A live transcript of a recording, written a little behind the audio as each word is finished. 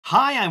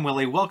Hi, I'm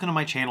Willie. Welcome to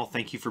my channel.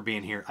 Thank you for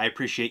being here. I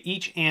appreciate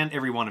each and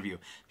every one of you.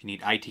 If you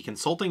need IT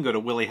consulting, go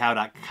to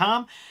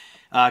williehowe.com,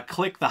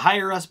 click the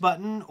Hire Us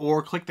button,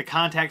 or click the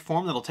contact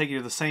form. That'll take you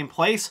to the same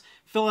place.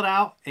 Fill it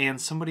out, and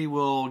somebody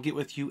will get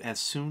with you as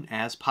soon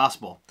as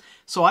possible.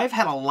 So I've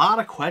had a lot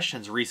of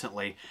questions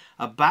recently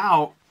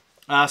about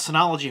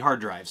Synology Hard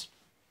Drives.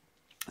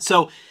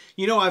 So,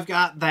 you know, I've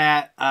got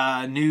that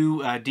new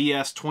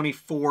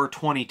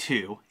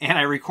DS2422, and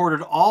I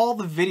recorded all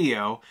the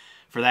video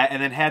for that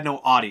and then had no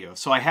audio.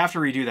 So I have to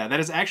redo that. That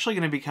is actually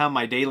going to become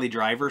my daily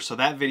driver. So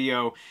that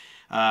video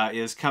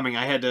is coming.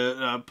 I had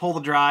to pull the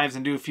drives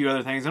and do a few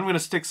other things. I'm going to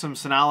stick some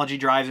Synology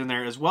drives in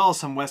there as well as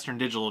some Western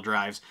Digital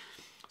drives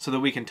so that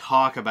we can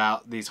talk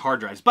about these hard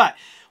drives. But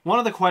one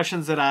of the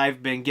questions that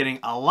I've been getting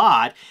a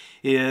lot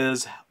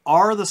is,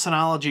 are the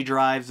Synology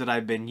drives that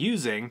I've been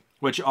using,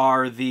 which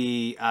are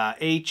the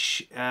 8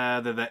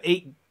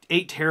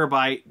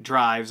 terabyte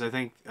drives, I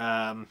think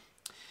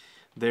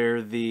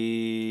they're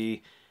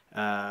the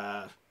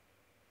HAT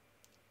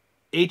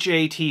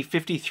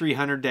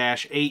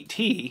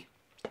 5300-8T,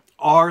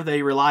 are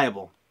they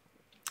reliable?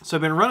 So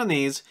I've been running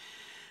these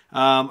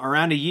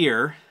around a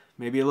year,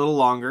 maybe a little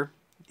longer.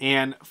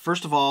 And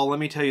first of all, let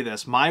me tell you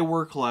this. My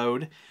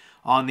workload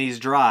on these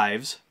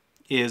drives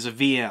is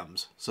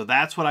VMs. So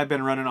that's what I've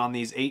been running on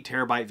these 8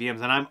 terabyte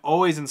VMs. And I'm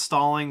always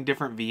installing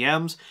different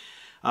VMs.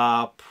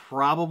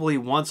 Probably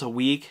once a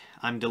week,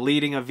 I'm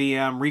deleting a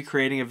VM,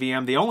 recreating a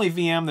VM. The only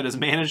VM that has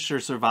managed to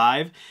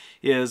survive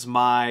is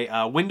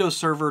my Windows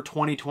Server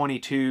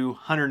 2022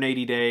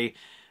 180-day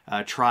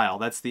trial.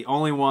 That's the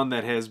only one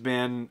that has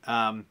been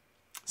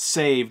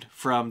saved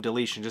from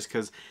deletion, just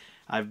because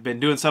I've been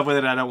doing stuff with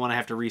it. I don't want to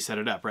have to reset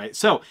it up, right?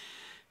 So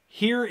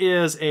here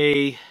is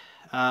a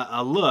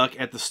look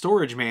at the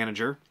storage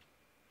manager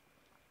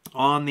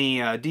on the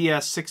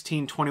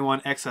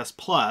DS1621XS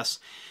Plus,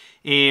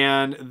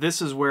 and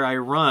this is where I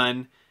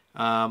run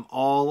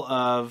all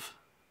of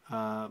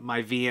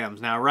my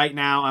VMs. Now, right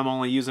now, I'm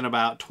only using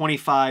about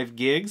 25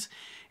 gigs,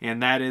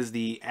 and that is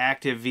the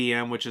active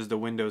VM, which is the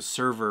Windows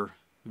Server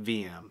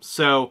VM.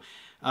 So,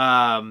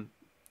 as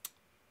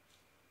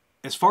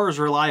far as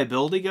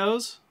reliability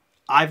goes,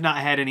 I've not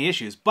had any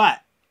issues,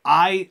 but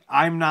I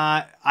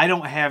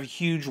don't have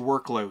huge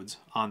workloads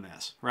on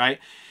this, right?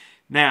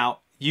 Now,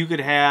 you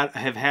could have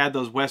had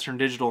those Western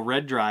Digital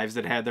red drives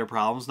that had their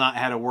problems, not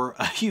had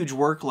a huge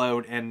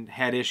workload and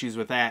had issues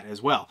with that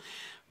as well.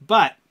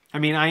 But, I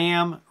mean, I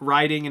am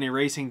writing and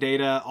erasing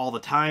data all the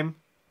time.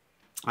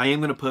 I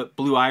am going to put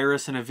Blue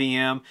Iris in a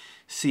VM,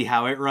 see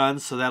how it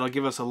runs, so that'll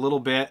give us a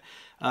little bit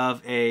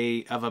of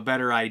a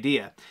better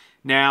idea.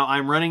 Now,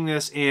 I'm running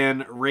this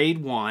in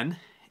RAID 1,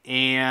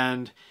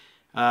 and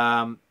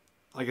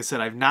like I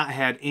said, I've not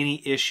had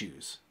any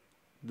issues.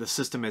 The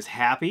system is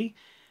happy.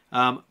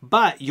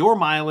 But your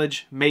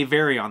mileage may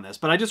vary on this.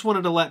 But I just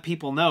wanted to let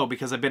people know,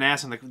 because I've been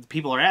asking,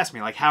 people are asking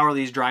me, like, how are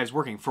these drives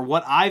working? For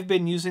what I've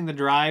been using the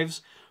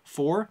drives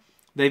for,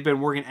 they've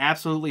been working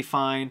absolutely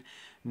fine,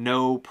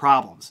 no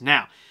problems.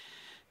 Now,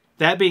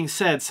 that being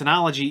said,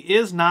 Synology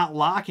is not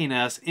locking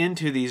us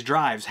into these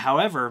drives.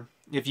 However,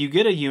 if you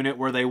get a unit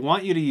where they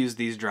want you to use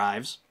these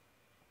drives,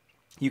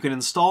 you can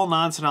install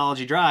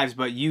non-Synology drives,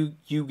 but you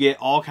get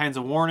all kinds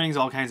of warnings,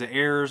 all kinds of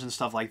errors and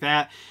stuff like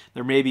that.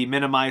 There may be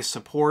minimized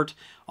support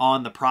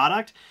on the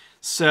product.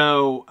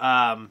 So,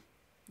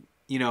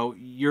 you know,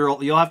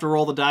 you'll have to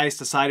roll the dice,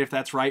 decide if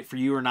that's right for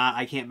you or not.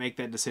 I can't make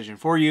that decision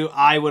for you.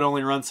 I would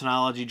only run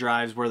Synology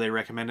drives where they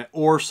recommend it,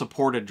 or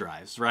supported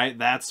drives, right?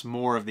 That's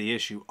more of the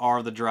issue.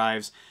 Are the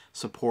drives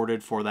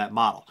supported for that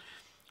model?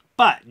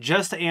 But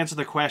just to answer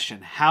the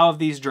question, how have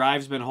these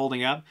drives been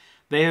holding up?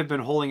 They have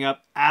been holding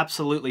up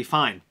absolutely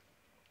fine.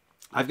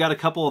 I've got a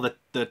couple of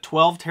the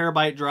 12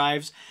 terabyte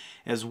drives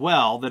as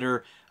well that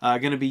are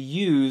going to be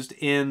used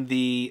in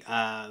the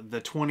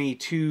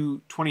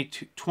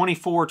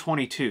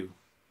 2422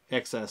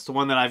 XS, the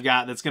one that I've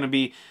got that's going to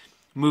be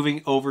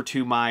moving over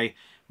to my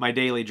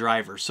daily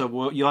driver.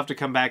 So you'll have to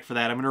come back for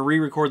that. I'm going to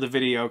re-record the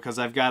video because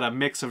I've got a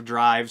mix of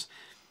drives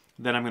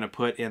that I'm going to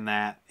put in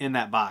that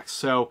box.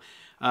 So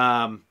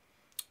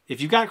if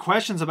you've got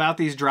questions about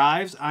these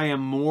drives, I am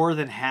more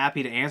than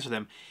happy to answer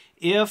them.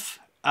 If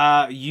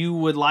you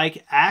would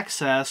like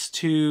access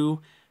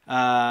to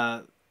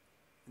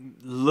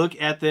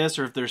look at this,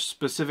 or if there's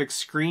specific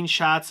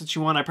screenshots that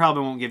you want, I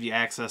probably won't give you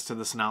access to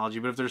the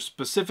Synology, but if there's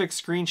specific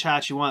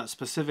screenshots you want,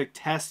 specific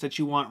tests that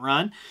you want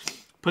run,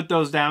 put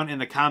those down in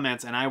the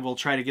comments and I will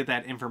try to get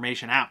that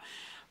information out.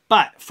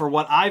 But for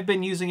what I've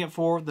been using it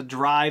for, the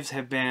drives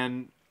have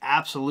been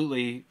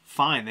absolutely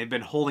fine. They've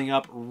been holding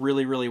up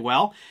really, really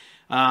well.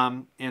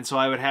 And so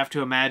I would have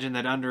to imagine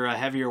that under a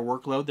heavier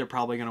workload, they're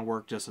probably going to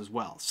work just as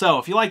well. So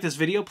if you like this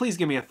video, please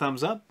give me a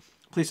thumbs up.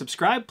 Please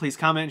subscribe, please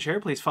comment and share,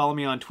 please follow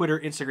me on Twitter,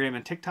 Instagram,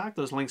 and TikTok.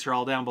 Those links are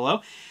all down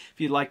below. If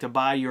you'd like to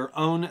buy your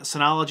own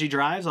Synology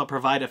drives, I'll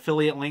provide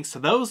affiliate links to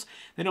those.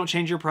 They don't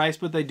change your price,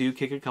 but they do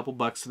kick a couple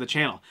bucks to the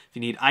channel. If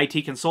you need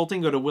IT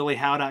consulting, go to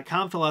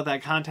williehowe.com, fill out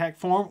that contact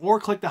form, or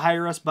click the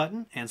Hire Us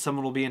button, and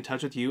someone will be in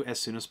touch with you as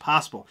soon as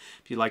possible.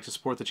 If you'd like to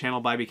support the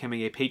channel by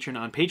becoming a patron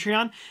on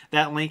Patreon,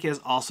 that link is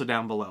also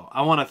down below.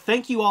 I want to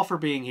thank you all for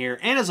being here,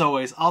 and as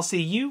always, I'll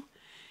see you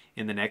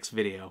in the next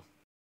video.